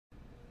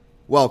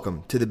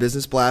Welcome to the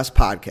Business Blast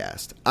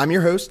podcast. I'm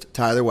your host,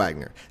 Tyler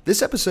Wagner.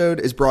 This episode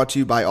is brought to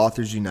you by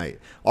Authors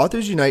Unite.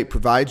 Authors Unite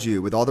provides you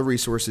with all the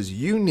resources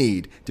you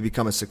need to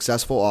become a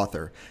successful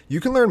author. You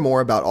can learn more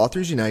about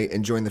Authors Unite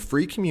and join the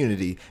free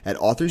community at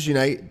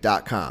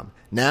authorsunite.com.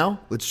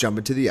 Now, let's jump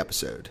into the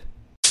episode.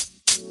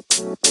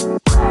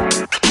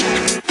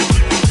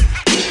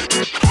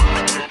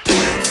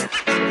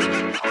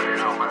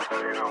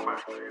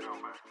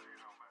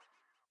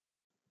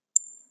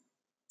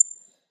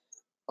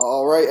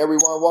 All right,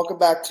 everyone. Welcome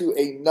back to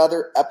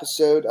another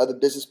episode of the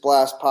Business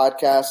Blast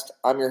podcast.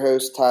 I'm your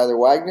host, Tyler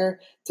Wagner.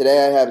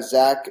 Today I have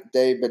Zach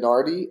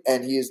DeBernardi,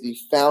 and he is the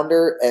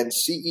founder and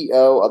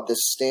CEO of The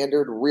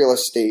Standard Real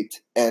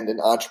Estate and an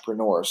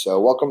entrepreneur. So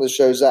welcome to the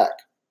show, Zach.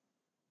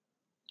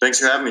 Thanks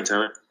for having me,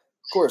 Tyler.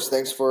 Of course.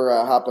 Thanks for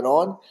hopping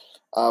on.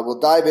 We'll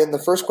dive in.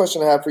 The first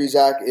question I have for you,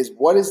 Zach, is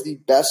what is the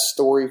best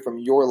story from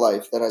your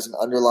life that has an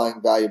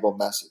underlying valuable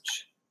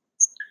message?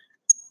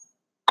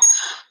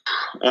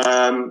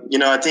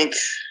 I think,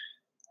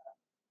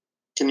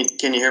 can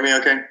you hear me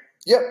okay?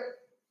 Yep.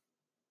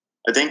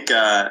 I think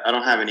I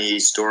don't have any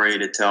story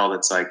to tell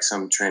that's like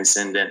some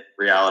transcendent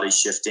reality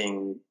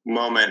shifting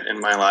moment in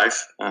my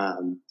life.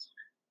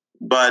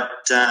 But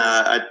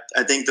I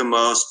think the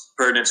most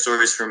pertinent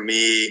stories for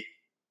me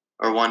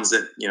are ones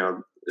that,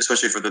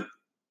 especially for the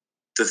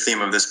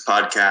theme of this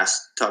podcast,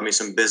 taught me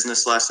some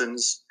business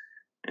lessons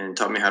and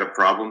taught me how to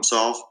problem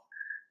solve.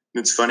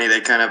 It's funny,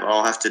 they kind of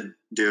all have to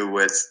do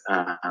with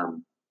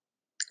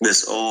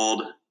this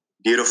old,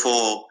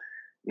 beautiful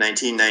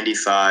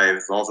 1995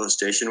 Volvo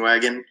station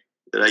wagon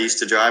that I used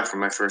to drive for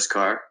my first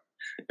car.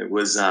 It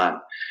was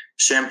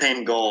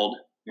champagne gold,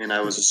 and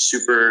I was a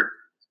super,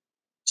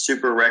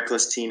 super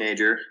reckless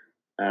teenager,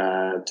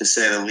 to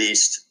say the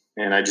least.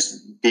 And I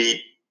just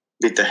beat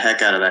the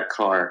heck out of that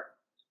car.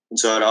 And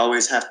so I'd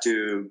always have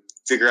to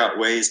figure out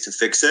ways to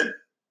fix it,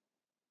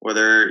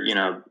 whether,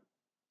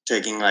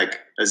 taking like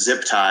a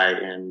zip tie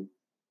and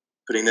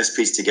putting this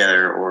piece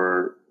together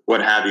or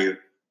what have you.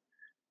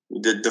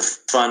 The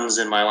funds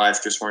in my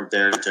life just weren't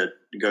there to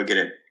go get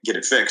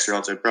it fixed, or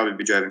else I'd probably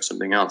be driving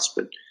something else.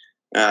 But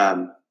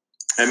I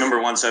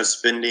remember once I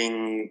spent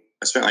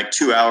like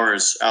 2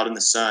 hours out in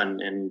the sun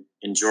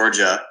in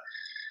Georgia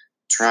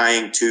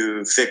trying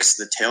to fix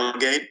the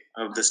tailgate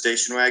of the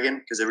station wagon,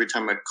 because every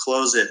time I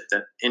close it,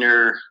 that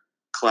inner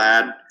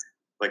clad,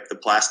 like the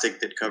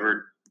plastic that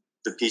covered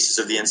the pieces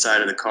of the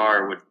inside of the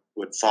car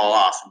would fall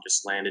off and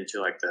just land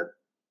into like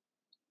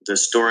the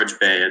storage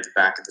bay at the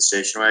back of the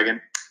station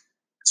wagon.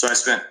 So I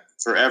spent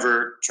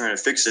forever trying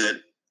to fix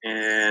it.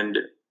 And,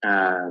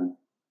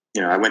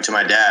 I went to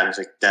my dad. I was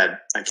like, Dad,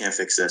 I can't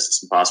fix this.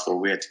 It's impossible.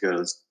 We had to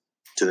go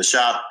to the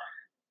shop,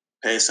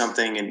 pay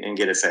something and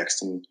get it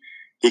fixed. And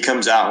he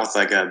comes out with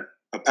like a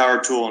power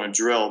tool and a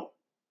drill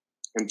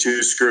and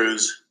 2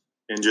 screws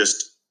and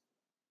just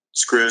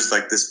screws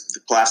like the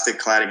plastic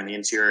cladding in the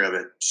interior of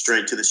it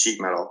straight to the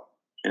sheet metal.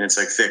 And it's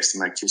like fixed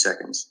in like 2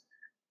 seconds.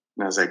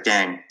 And I was like,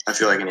 dang, I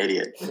feel like an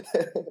idiot.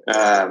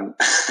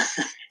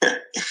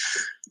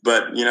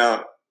 But,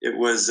 it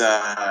was,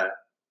 I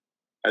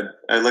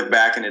look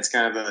back and it's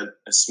kind of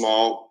a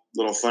small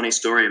little funny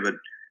story, but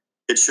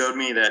it showed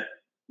me that,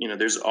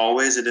 there's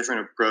always a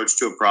different approach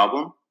to a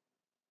problem.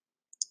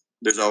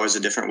 There's always a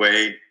different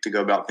way to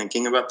go about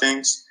thinking about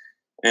things,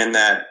 and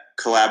that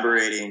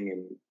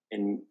collaborating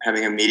and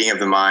having a meeting of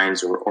the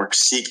minds or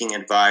seeking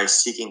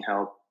advice, seeking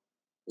help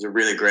is a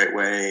really great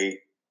way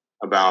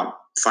about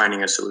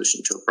finding a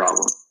solution to a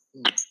problem.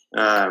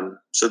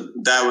 So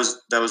that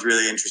was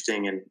really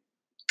interesting and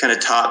kind of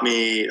taught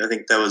me, I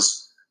think that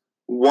was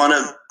one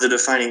of the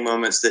defining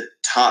moments that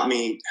taught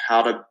me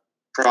how to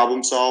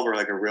problem solve, or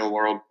like a real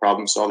world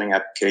problem solving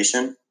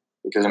application,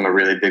 because I'm a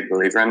really big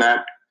believer in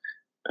that.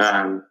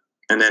 And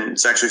then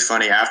it's actually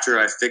funny, after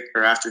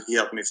he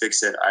helped me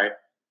fix it, I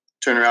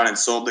turned around and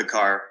sold the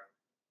car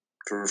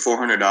for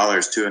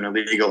 $400 to an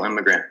illegal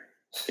immigrant.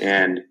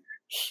 And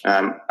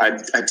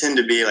I tend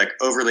to be like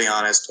overly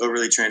honest,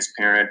 overly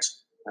transparent,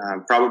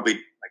 probably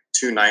like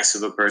too nice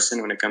of a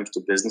person when it comes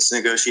to business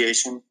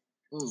negotiation.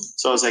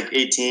 So I was like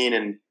 18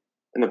 and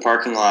in the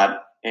parking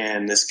lot,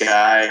 and this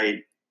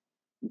guy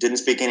didn't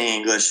speak any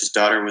English. His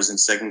daughter was in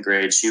 2nd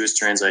grade. She was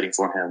translating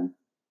for him.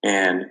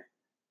 And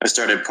I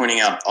started pointing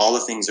out all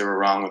the things that were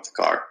wrong with the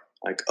car.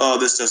 Like, oh,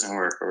 this doesn't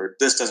work, or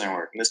this doesn't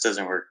work, and this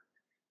doesn't work.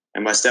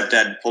 And my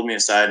stepdad pulled me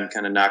aside and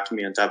kind of knocked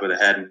me on top of the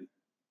head and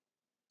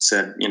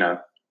said,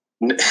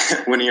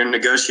 when you're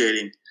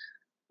negotiating,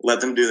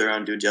 let them do their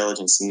own due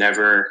diligence.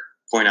 Never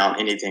point out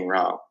anything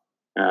wrong.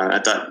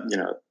 I thought,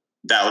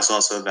 that was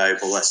also a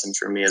valuable lesson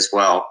for me as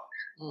well.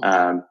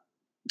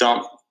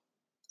 Don't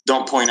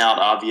point out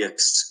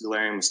obvious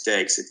glaring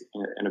mistakes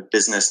in a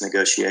business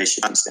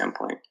negotiation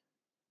standpoint.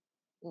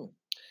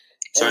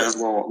 Sorry, that was a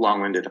little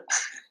long-winded.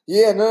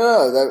 Yeah,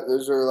 no.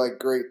 Those are like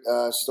great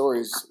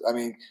stories. I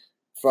mean,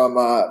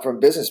 from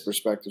business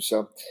perspective.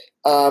 So,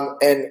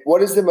 and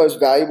what is the most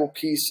valuable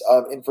piece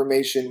of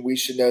information we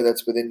should know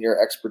that's within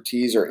your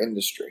expertise or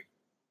industry?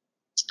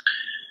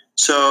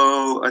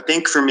 So I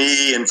think for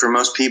me and for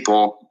most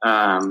people,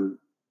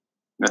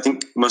 I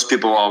think most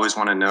people always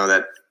want to know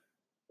that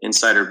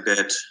insider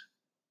bit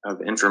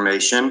of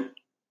information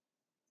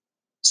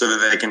so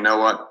that they can know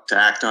what to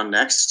act on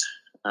next.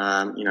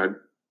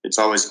 It's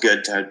always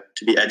good to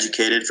be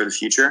educated for the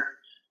future.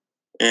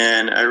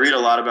 And I read a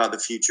lot about the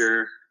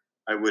future.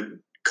 I would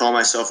call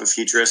myself a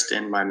futurist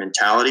in my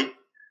mentality.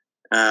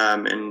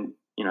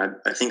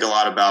 I think a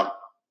lot about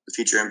the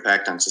future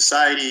impact on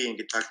society and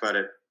could talk about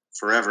it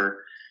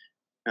forever.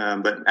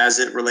 But as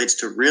it relates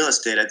to real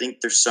estate, I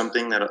think there's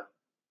something that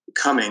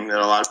coming that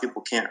a lot of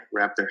people can't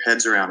wrap their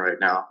heads around right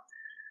now,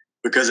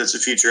 because it's a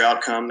future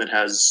outcome that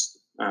has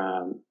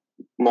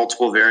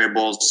multiple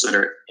variables that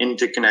are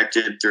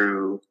interconnected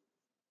through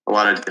a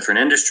lot of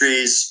different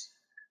industries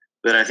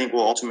that I think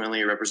will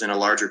ultimately represent a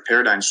larger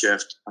paradigm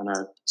shift on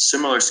a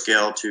similar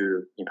scale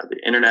to the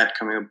internet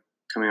coming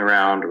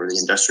around or the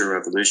Industrial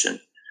Revolution.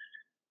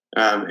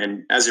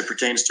 And as it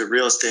pertains to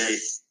real estate,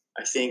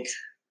 I think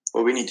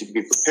what we need to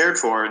be prepared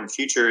for in the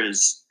future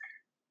is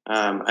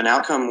an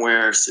outcome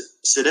where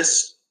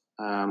situs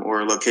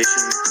or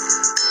location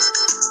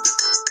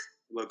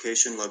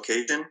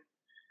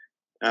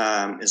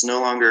is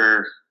no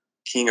longer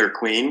king or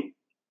queen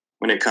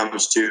when it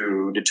comes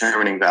to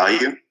determining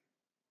value.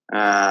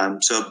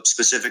 So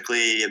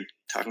specifically, I'm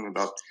talking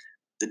about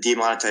the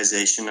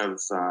demonetization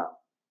of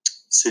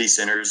city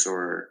centers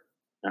or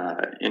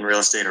in real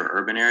estate or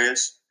urban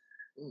areas.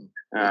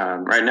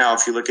 Right now,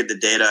 if you look at the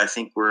data, I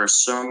think we're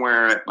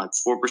somewhere at like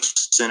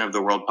 4% of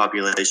the world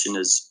population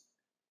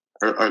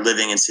are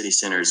living in city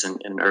centers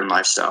and urban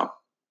lifestyle.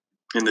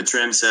 And the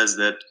trend says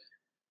that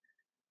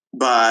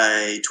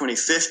by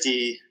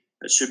 2050,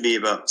 it should be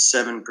about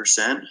 7%,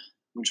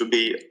 which will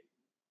be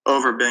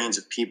over billions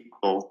of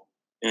people.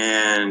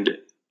 And,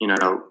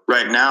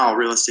 right now,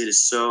 real estate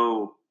is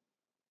so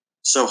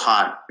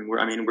hot. And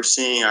we're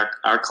seeing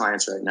our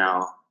clients right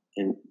now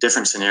in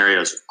different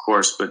scenarios, of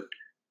course, but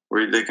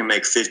where they can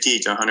make 50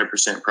 to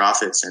 100%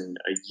 profits in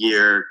a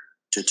year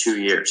to 2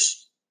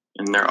 years.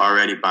 And they're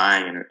already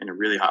buying in a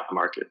really hot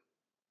market.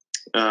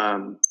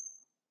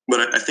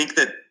 But I think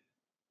that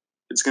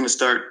it's going to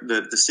start,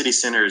 the city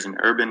centers and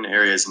urban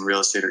areas in real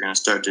estate are going to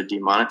start to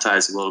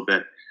demonetize a little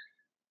bit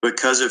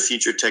because of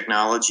future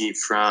technology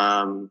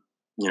from,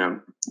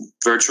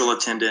 virtual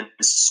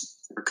attendance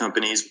for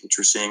companies, which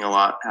we're seeing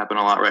happen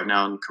a lot right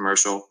now in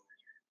commercial.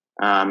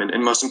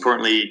 And most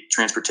importantly,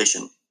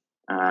 transportation,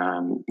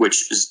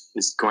 which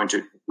is going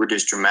to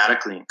reduce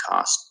dramatically in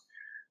cost.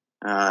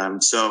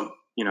 So,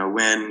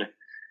 when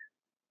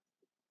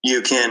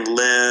you can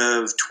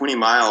live 20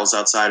 miles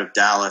outside of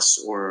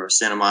Dallas or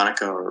Santa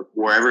Monica or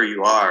wherever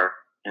you are,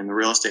 and the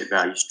real estate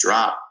values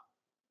drop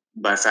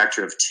by a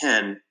factor of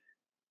 10,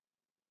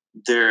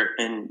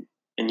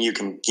 and you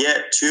can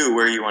get to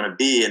where you want to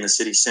be in the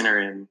city center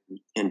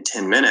in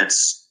 10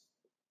 minutes,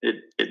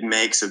 it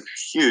makes a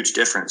huge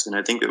difference. And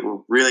I think that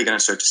we're really going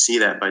to start to see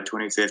that by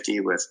 2050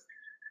 with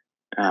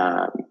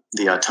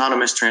the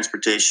autonomous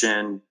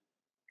transportation,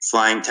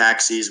 flying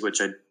taxis, which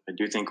I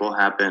do think will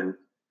happen,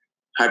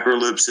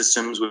 Hyperloop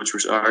systems, which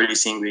we're already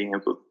seeing being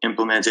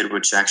implemented,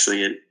 which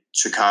actually at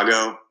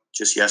Chicago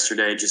just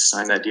yesterday just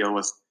signed that deal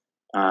with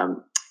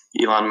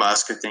Elon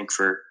Musk, I think,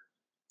 for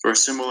a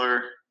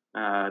similar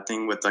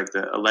thing with like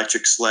the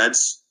electric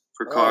sleds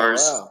for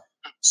cars. Oh, wow.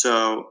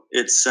 So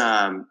it's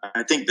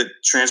I think that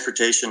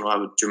transportation will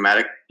have a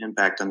dramatic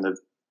impact on the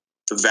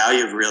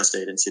value of real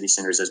estate in city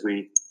centers as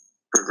we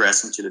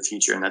progress into the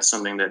future. And that's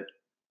something that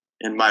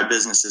in my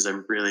businesses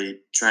I'm really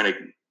trying to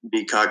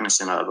be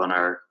cognizant of on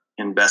our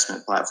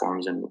investment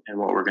platforms and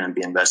what we're going to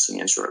be investing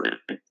in shortly.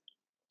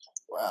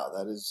 Wow,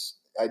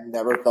 I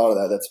never thought of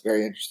that. That's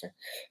very interesting.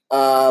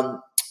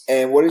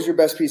 And what is your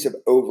best piece of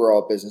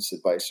overall business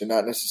advice? So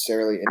not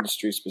necessarily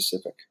industry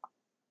specific.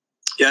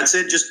 Yeah, I'd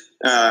say just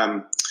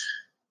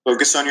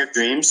focus on your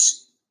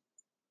dreams.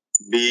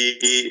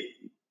 Be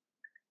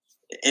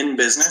in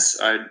business.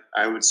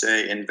 I would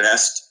say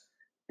invest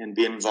and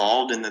be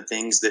involved in the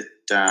things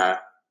that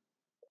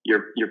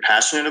you're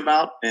passionate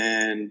about,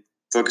 and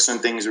focus on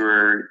things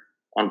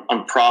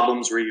on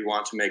problems where you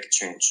want to make a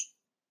change.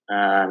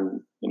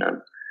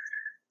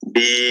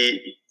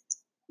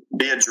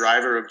 Be a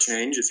driver of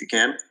change if you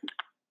can,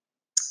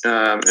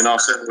 and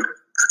also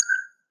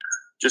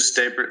just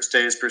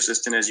stay as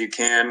persistent as you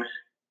can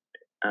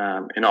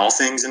in all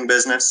things in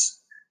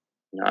business.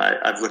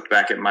 I've looked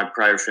back at my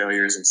prior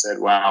failures and said,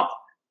 "Wow,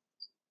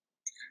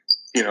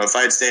 if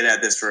I'd stayed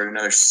at this for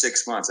another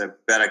 6 months, I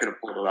bet I could have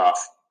pulled it off."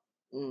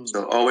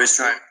 So always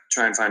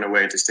try and find a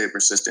way to stay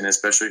persistent,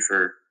 especially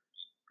for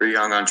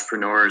young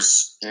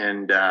entrepreneurs.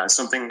 And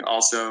something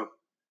also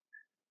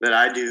that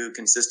I do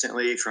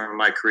consistently from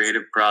my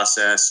creative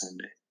process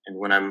and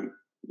when I'm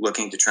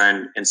looking to try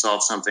and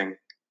solve something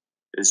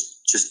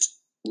is just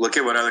look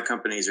at what other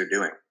companies are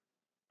doing.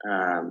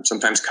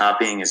 Sometimes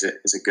copying is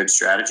a good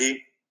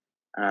strategy,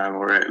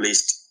 or at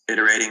least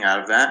iterating out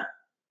of that.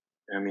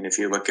 I mean, if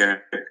you look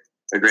at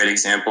a great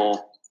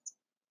example,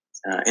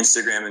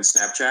 Instagram and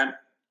Snapchat.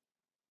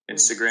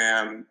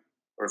 Instagram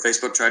or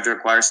Facebook tried to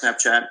acquire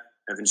Snapchat.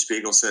 Evan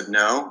Spiegel said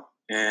no.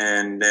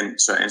 And then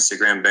so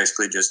Instagram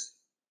basically just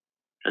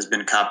has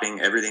been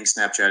copying everything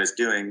Snapchat is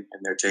doing,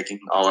 and they're taking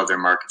all of their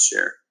market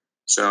share.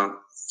 So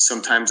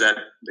sometimes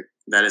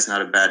that is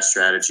not a bad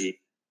strategy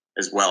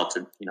as well,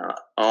 to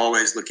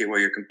always look at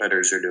what your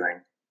competitors are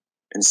doing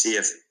and see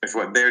if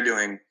what they're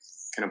doing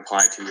can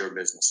apply to your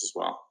business as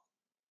well.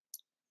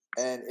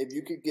 And if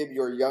you could give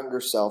your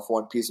younger self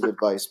one piece of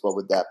advice, what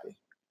would that be?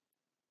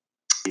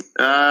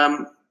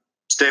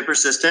 Stay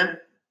persistent,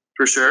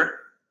 for sure,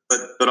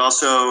 but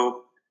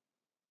also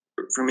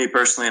for me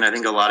personally, and I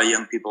think a lot of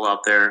young people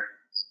out there,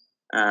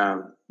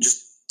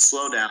 just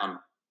slow down.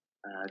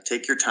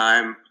 Take your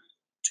time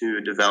to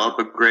develop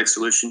a great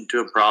solution to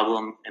a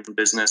problem in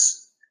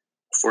business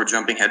before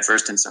jumping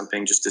headfirst in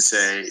something just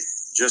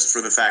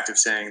for the fact of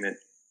saying that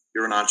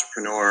you're an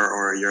entrepreneur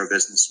or you're a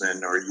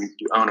businessman or you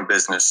own a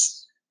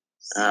business.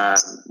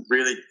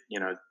 Really,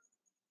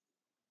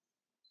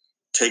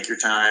 take your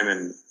time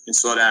and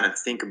slow down and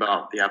think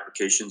about the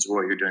applications of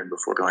what you're doing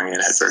before going in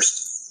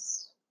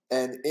headfirst.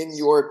 And in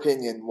your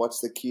opinion, what's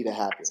the key to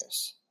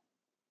happiness?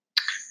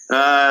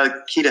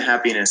 Key to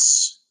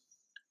happiness.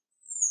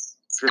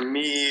 For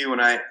me, when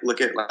I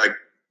look at like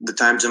the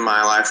times in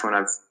my life when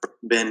I've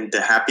been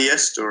the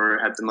happiest or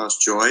had the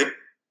most joy,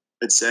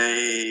 I'd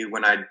say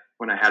when I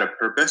had a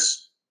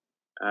purpose,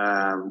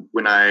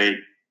 when I,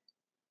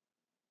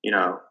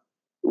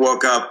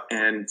 woke up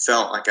and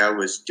felt like I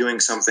was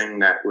doing something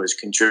that was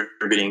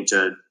contributing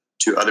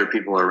to other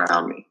people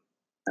around me.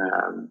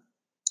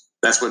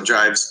 That's what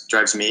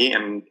drives me,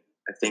 and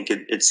I think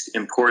it's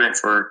important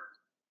for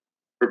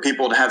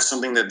people to have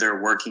something that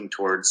they're working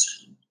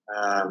towards.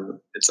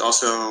 It's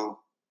also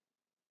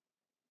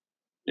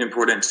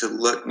important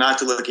not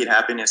to look at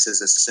happiness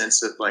as a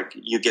sense of like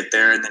you get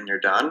there and then you're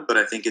done. But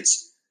I think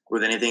it's,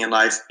 with anything in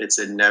life, it's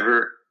a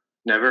never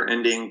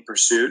ending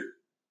pursuit,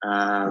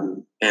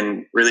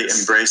 and really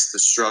embrace the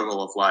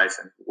struggle of life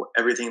and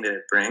everything that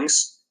it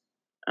brings,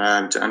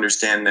 to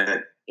understand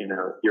that,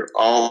 you're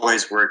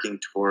always working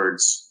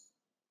towards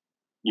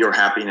your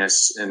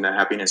happiness and the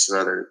happiness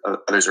of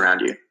others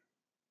around you.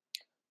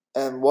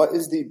 And what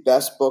is the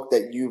best book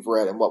that you've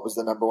read, and what was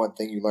the number one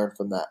thing you learned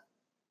from that?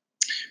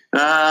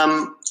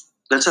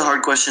 That's a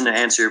hard question to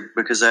answer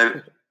because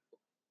I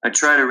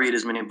try to read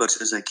as many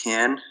books as I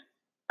can.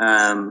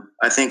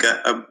 I think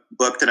a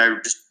book that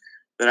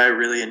I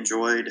really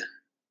enjoyed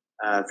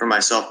for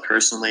myself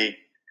personally,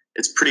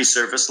 it's pretty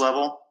surface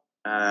level,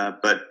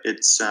 but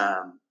it's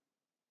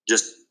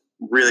just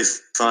really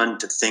fun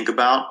to think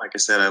about. Like I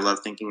said, I love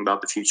thinking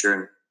about the future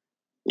and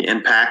the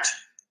impact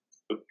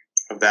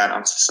of that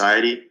on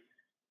society.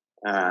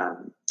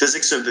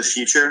 Physics of the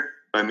Future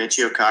by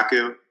Michio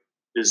Kaku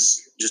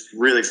is just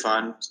really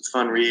fun. It's a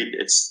fun read.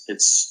 It's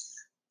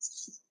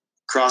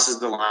crosses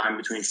the line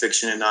between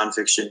fiction and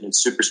nonfiction.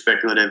 It's super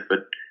speculative, but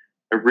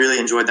I really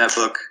enjoyed that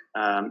book.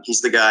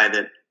 He's the guy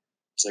that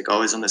is like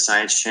always on the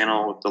Science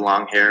Channel with the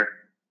long hair.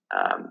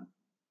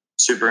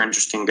 Super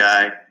interesting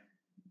guy.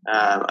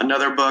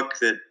 Another book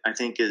that I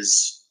think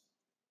is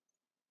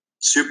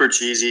super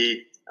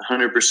cheesy,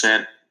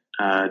 100%,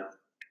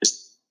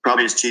 is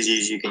probably as cheesy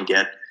as you can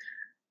get.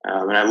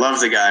 And I love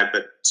the guy,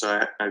 but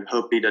so I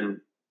hope he doesn't,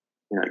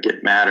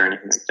 get mad or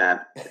anything like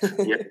that.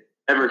 If he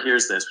ever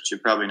hears this, which he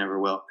probably never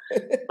will.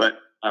 But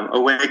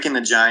Awaken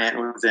the Giant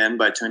Within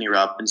by Tony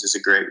Robbins is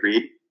a great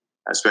read,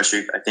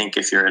 especially I think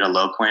if you're at a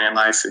low point in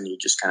life and you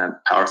just kind of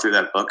power through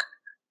that book.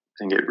 I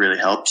think it really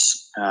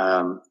helps.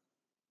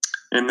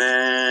 And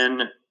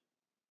then,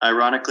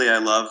 ironically, I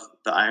love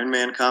the Iron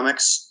Man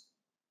comics.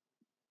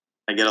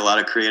 I get a lot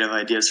of creative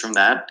ideas from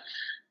that.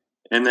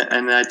 And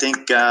I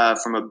think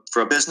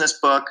for a business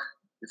book,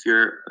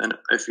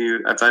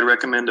 if I'd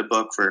recommend a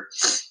book for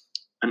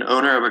an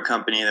owner of a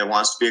company that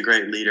wants to be a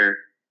great leader,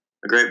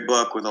 a great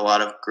book with a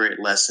lot of great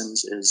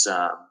lessons is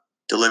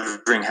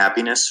Delivering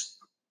Happiness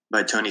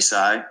by Tony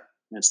Tsai.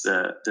 It's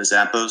the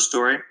Zappos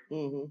story.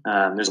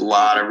 Mm-hmm. There's a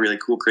lot of really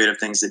cool creative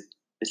things that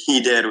he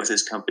did with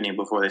his company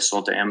before they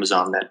sold to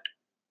Amazon that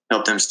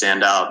helped them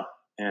stand out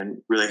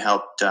and really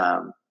helped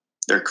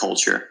their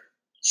culture.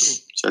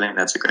 So I think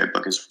that's a great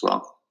book as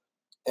well.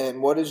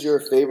 And what is your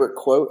favorite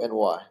quote and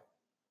why?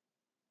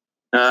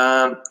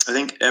 I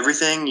think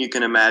Everything You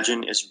Can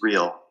Imagine Is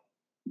Real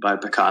by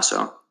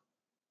Picasso.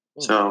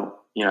 So,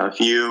 if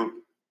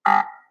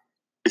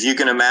you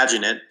can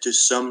imagine it to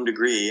some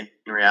degree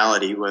in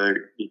reality,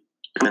 whether it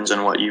depends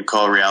on what you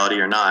call reality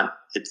or not,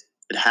 it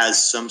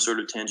has some sort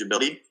of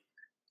tangibility,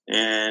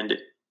 and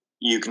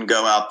you can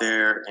go out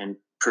there and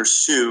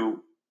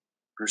pursue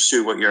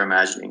what you're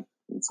imagining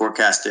and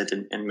forecast it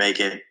and make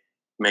it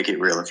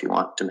real if you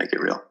want to make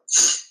it real.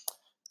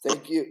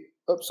 Thank you.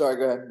 Oh, sorry.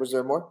 Go ahead. Was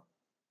there more?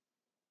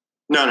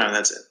 No,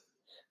 that's it.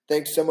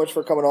 Thanks so much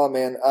for coming on,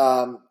 man.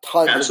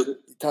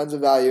 Tons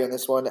of value in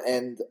this one.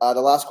 And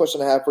the last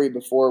question I have for you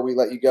before we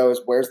let you go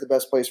is, where's the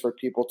best place for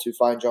people to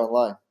find you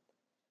online?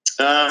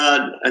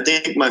 I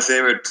think my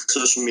favorite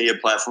social media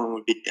platform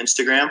would be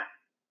Instagram.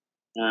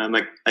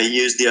 I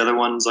use the other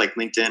ones like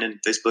LinkedIn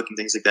and Facebook and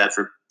things like that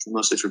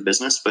mostly for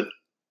business. But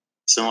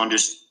someone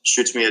just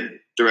shoots me a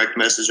direct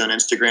message on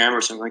Instagram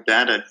or something like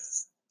that,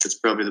 that's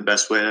probably the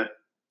best way to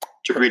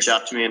to reach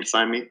out to me and to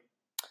find me.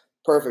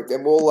 Perfect.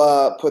 And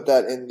we'll put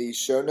that in the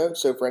show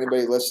notes. So for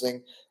anybody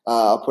listening,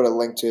 I'll put a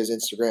link to his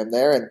Instagram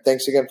there. And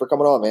thanks again for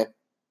coming on, man.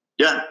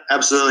 Yeah,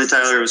 absolutely,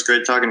 Tyler. It was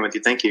great talking with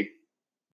you. Thank you.